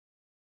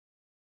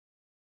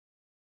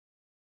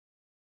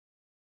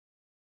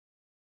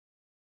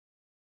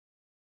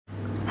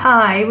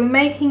Hi, we're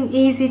making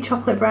easy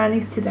chocolate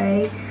brownies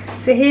today.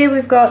 So here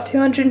we've got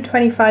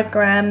 225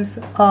 grams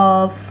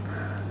of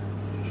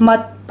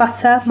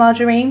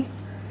margarine.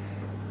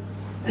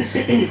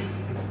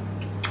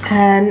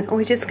 And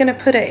we're just going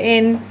to put it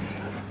in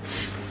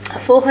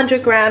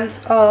 400 grams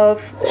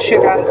of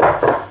sugar.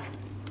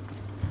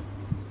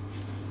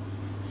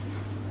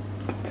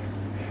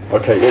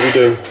 Okay, what are we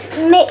doing?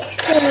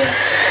 Mixing.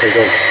 There you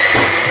go.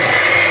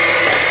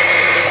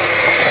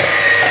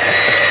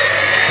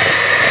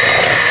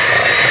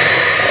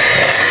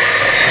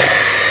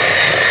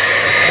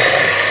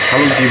 How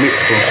long do you mix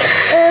for?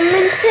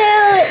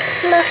 Until it's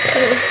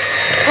fluffy,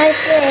 I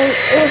think,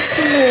 or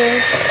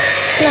smooth.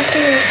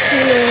 Fluffy or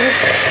smooth.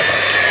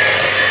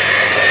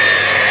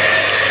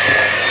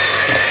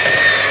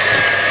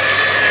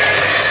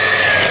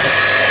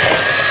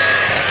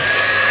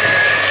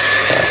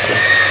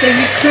 So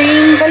you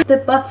creamed the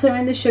butter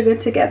and the sugar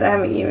together,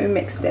 haven't you, and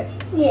mixed it?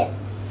 Yeah.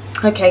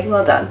 Okay,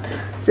 well done.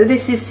 So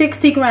this is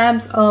 60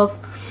 grams of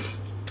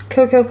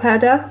cocoa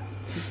powder.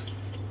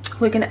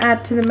 We're going to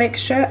add to the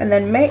mixture and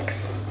then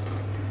mix.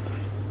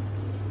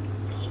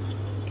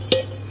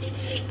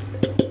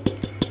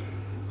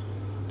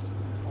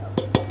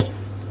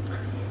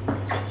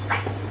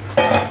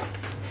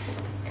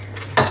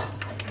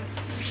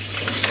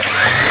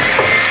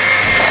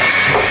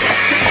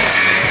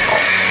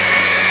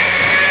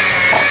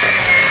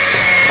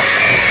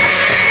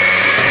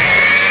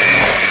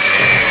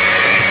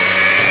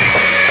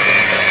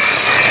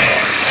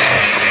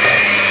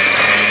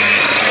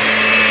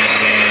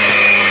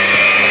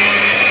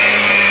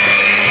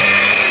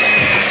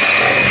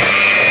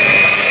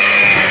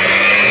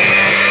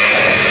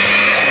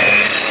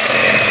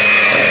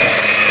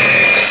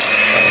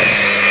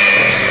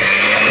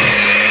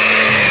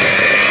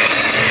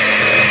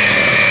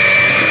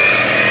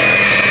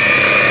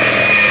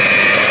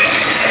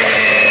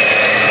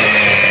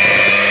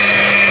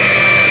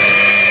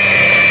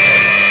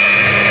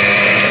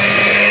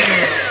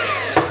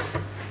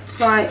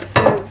 Right,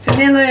 so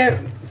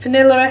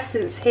vanilla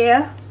essence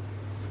here,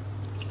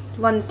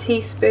 1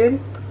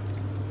 teaspoon.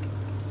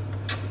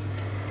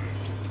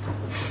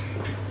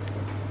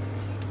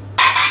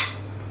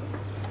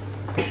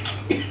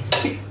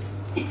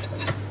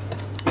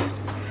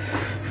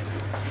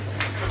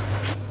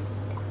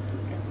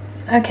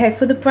 Okay,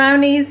 for the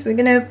brownies, we're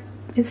gonna,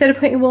 instead of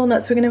putting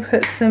walnuts, we're gonna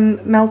put some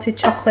melted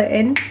chocolate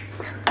in.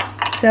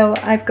 So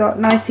I've got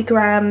 90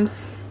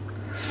 grams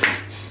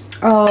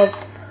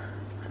of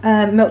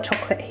milk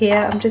chocolate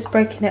here. I'm just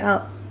breaking it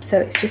up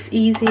so it's just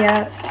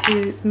easier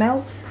to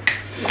melt.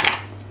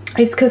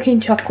 It's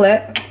cooking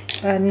chocolate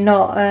and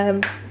not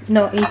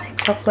eating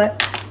chocolate.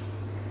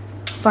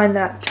 I find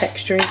that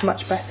texture is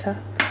much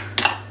better.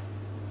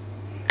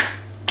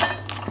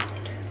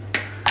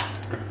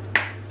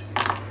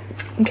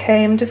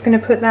 Okay, I'm just going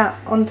to put that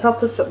on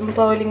top of some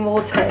boiling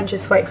water and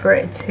just wait for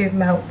it to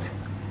melt.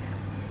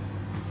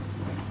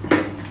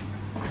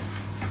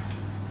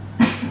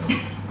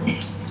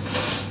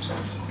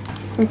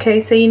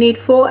 Okay, so you need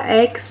 4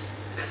 eggs,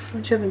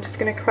 which I'm just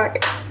going to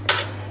crack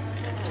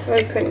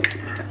open.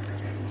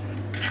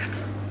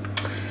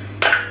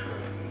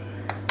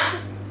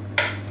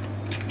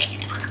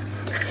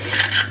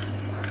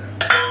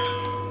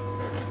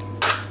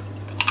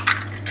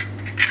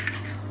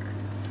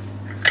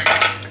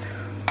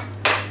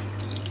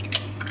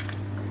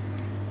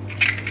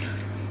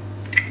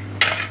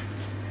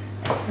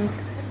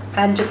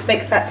 And just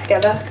mix that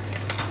together.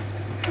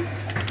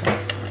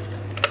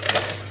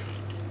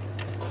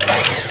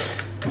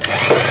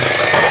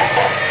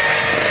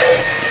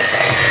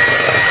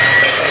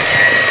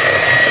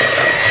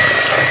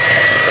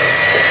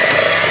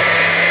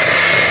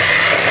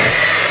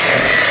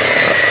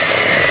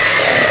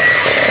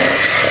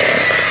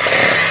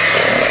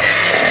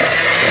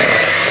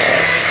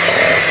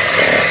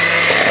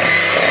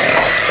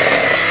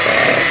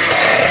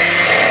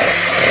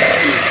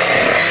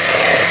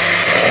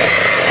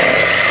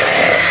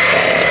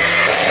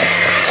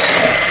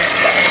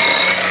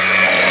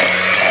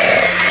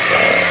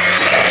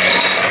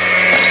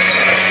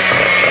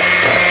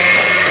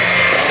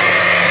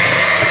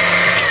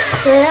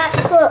 So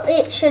that's what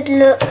it should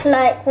look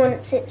like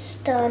once it's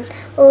done,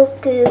 all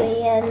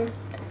gooey. And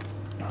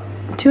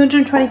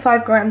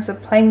 225 grams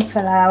of plain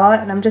flour,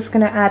 and I'm just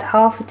going to add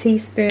half a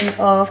teaspoon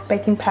of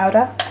baking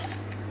powder.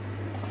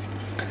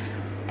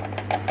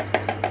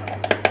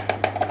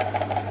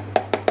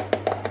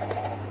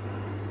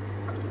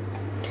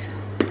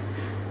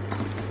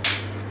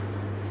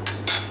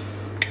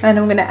 And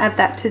I'm going to add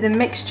that to the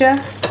mixture.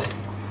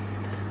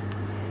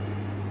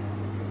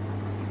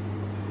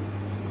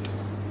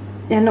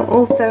 And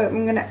also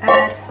I'm going to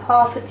add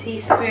half a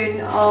teaspoon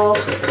of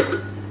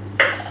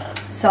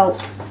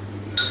salt.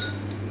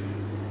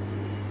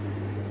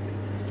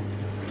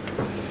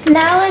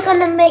 now we're going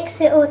to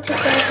mix it all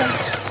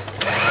together.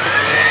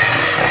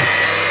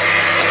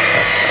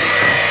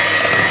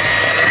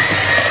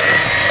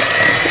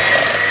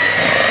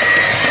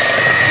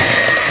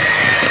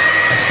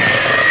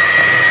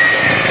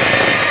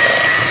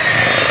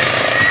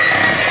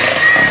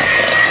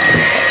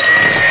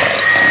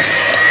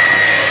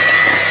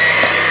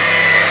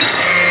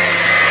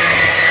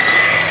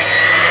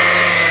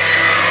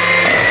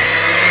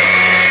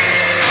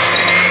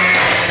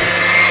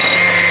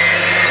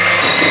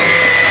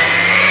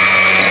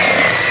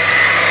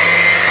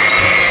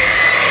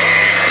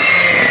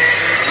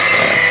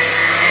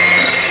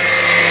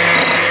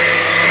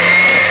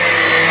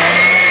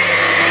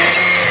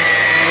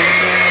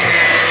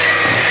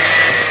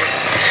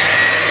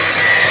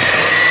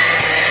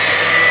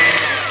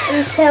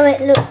 so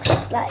it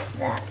looks like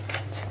that.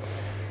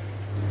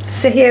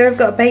 So here I've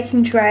got a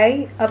baking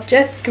tray. I've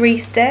just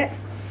greased it.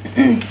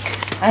 And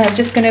I'm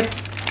just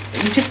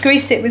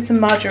greased it with some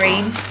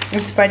margarine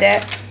and spread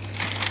it.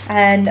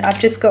 And I've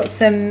just got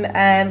some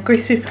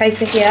greaseproof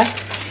paper here.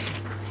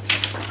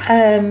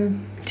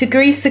 To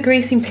grease the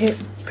greasing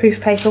proof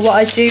paper, what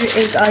I do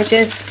is I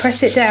just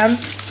press it down.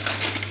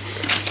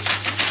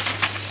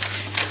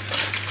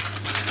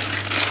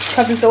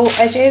 Covers all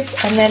edges,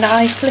 and then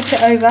I flip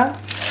it over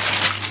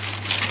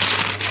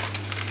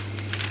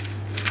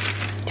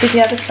to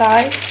the other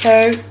side.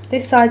 So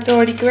this side's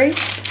already greased.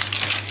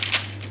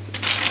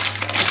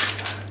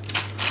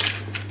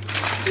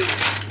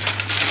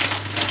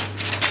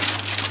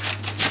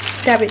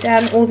 Dab it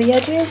down all the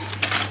edges,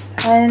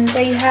 and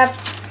there you have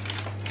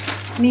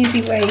an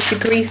easy way to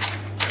grease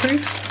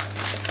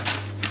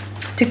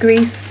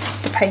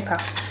the paper.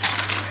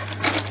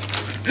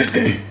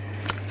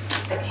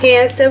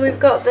 Here, so we've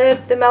got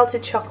the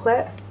melted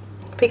chocolate.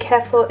 Be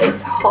careful,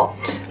 it's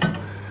hot.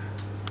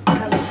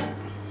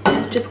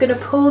 I'm just going to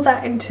pour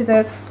that into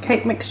the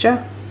cake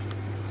mixture,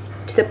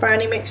 to the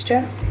brownie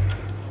mixture.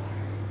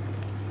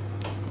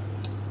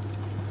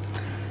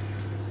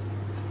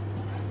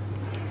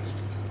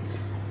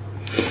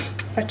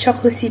 A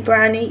chocolatey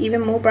brownie,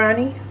 even more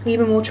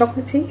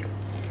chocolatey.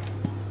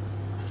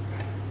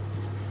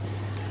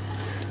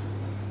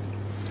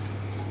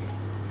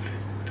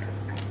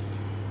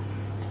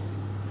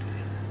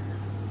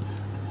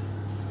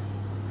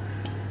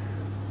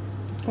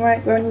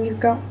 Right, when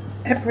you've got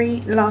every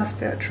last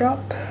bit of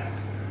drop,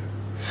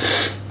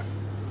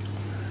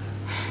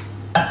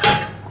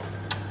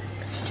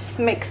 just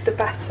mix the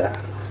batter.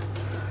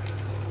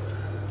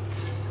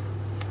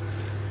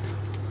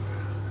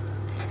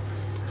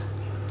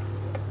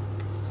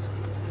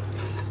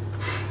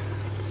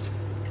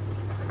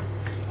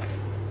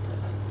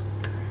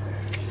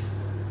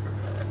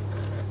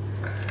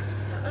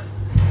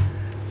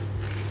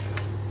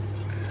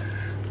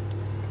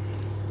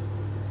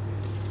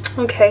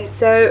 Okay,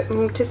 so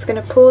I'm just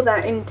going to pour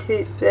that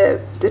into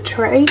the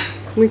tray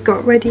we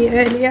got ready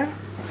earlier.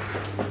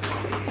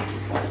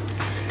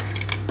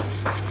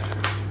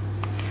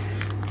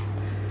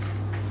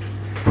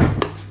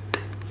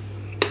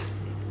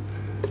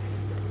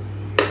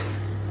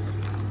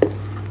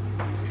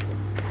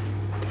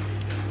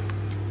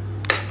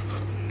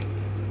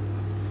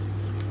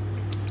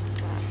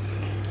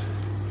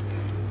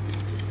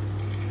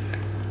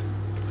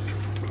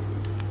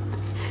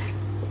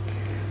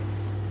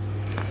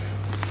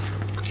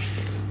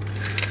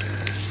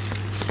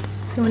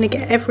 You want to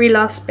get every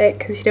last bit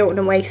because you don't want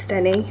to waste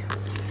any.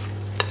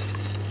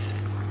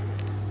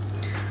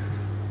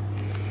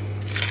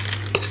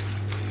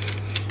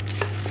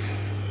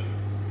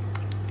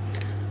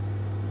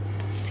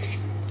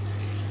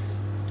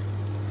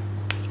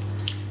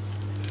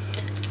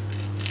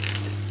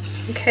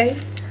 Okay.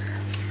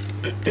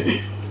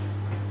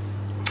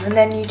 And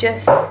then you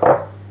just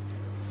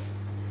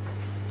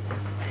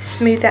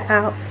smooth it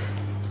out.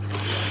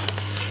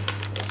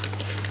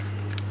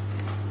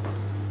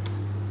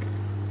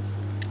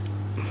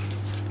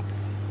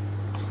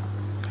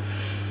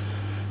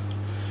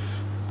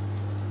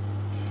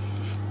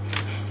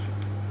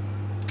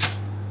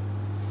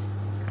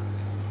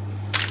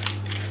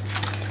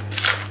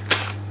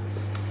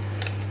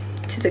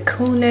 To the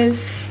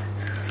corners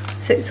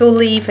so it's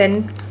all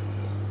even.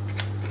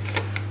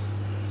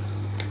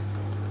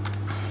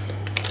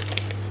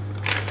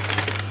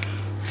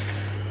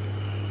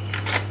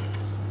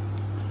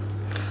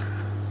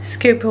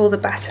 Scoop all the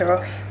batter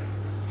off.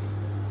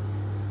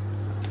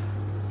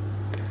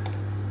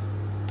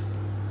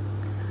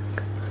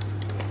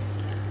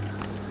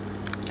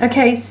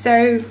 Okay,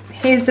 so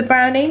here's the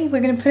brownie.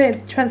 We're going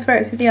to transfer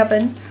it to the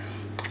oven.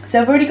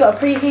 So I've already got a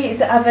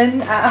preheated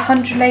oven at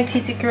 180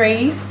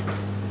 degrees.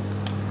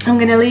 I'm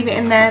going to leave it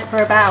in there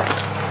for about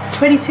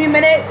 22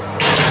 minutes.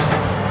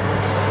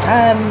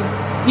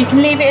 You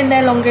can leave it in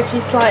there longer if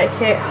you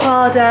like it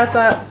harder,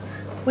 but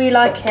we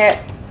like it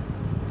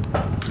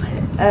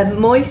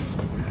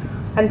moist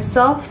and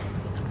soft.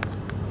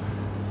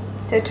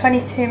 So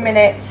 22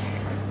 minutes.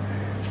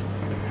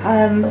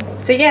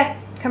 So yeah,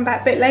 come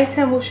back a bit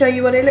later and we'll show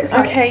you what it looks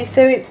like. Okay,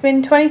 so it's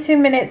been 22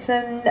 minutes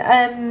and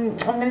I'm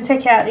going to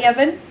take it out of the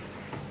oven.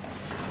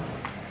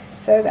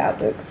 So that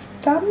looks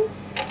done.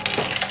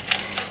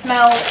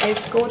 Smell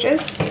is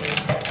gorgeous.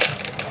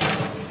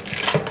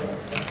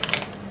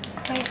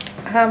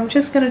 I'm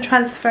just going to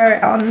transfer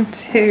it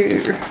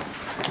onto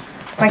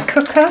my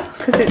cooker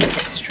because it's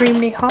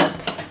extremely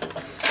hot.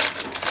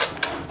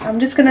 I'm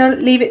just going to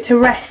leave it to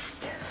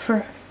rest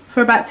for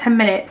about 10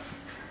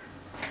 minutes.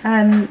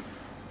 And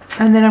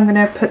then I'm going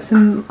to put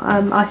some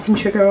icing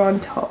sugar on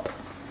top.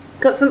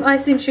 Got some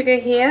icing sugar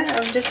here.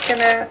 I'm just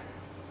going to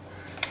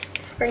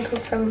sprinkle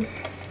some,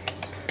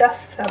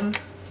 dust some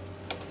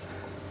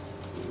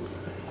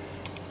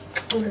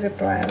over the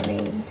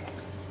brownie.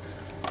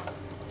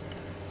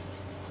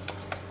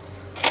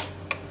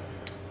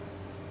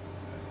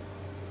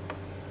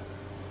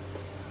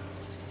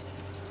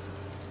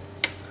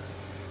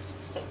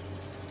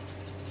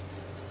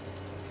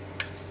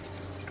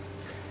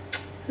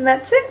 And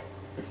that's it.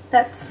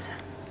 That's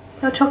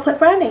our chocolate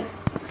brownie.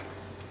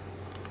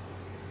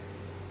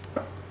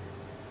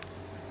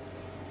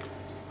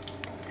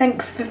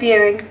 Thanks for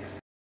viewing.